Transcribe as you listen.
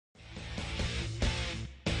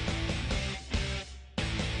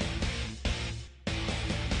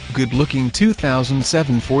Good-looking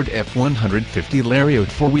 2007 Ford F-150 Lariat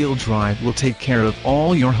 4-wheel drive will take care of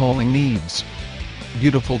all your hauling needs.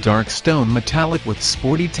 Beautiful dark stone metallic with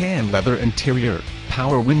sporty tan leather interior,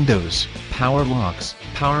 power windows, power locks,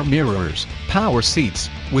 power mirrors, power seats,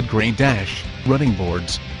 wood grain dash, running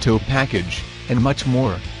boards, tow package, and much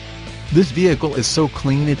more. This vehicle is so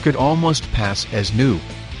clean it could almost pass as new.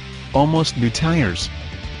 Almost new tires.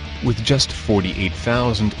 With just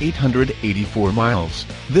 48,884 miles,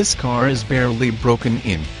 this car is barely broken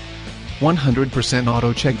in. 100%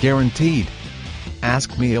 AutoCheck guaranteed.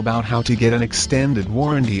 Ask me about how to get an extended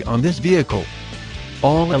warranty on this vehicle.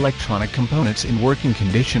 All electronic components in working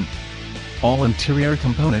condition. All interior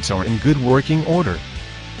components are in good working order.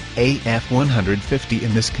 A F-150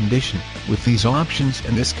 in this condition, with these options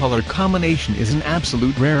and this color combination is an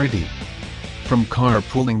absolute rarity. From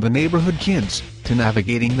carpooling the neighborhood kids, to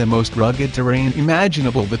navigating the most rugged terrain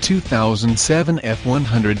imaginable, the 2007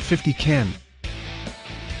 F-150 can.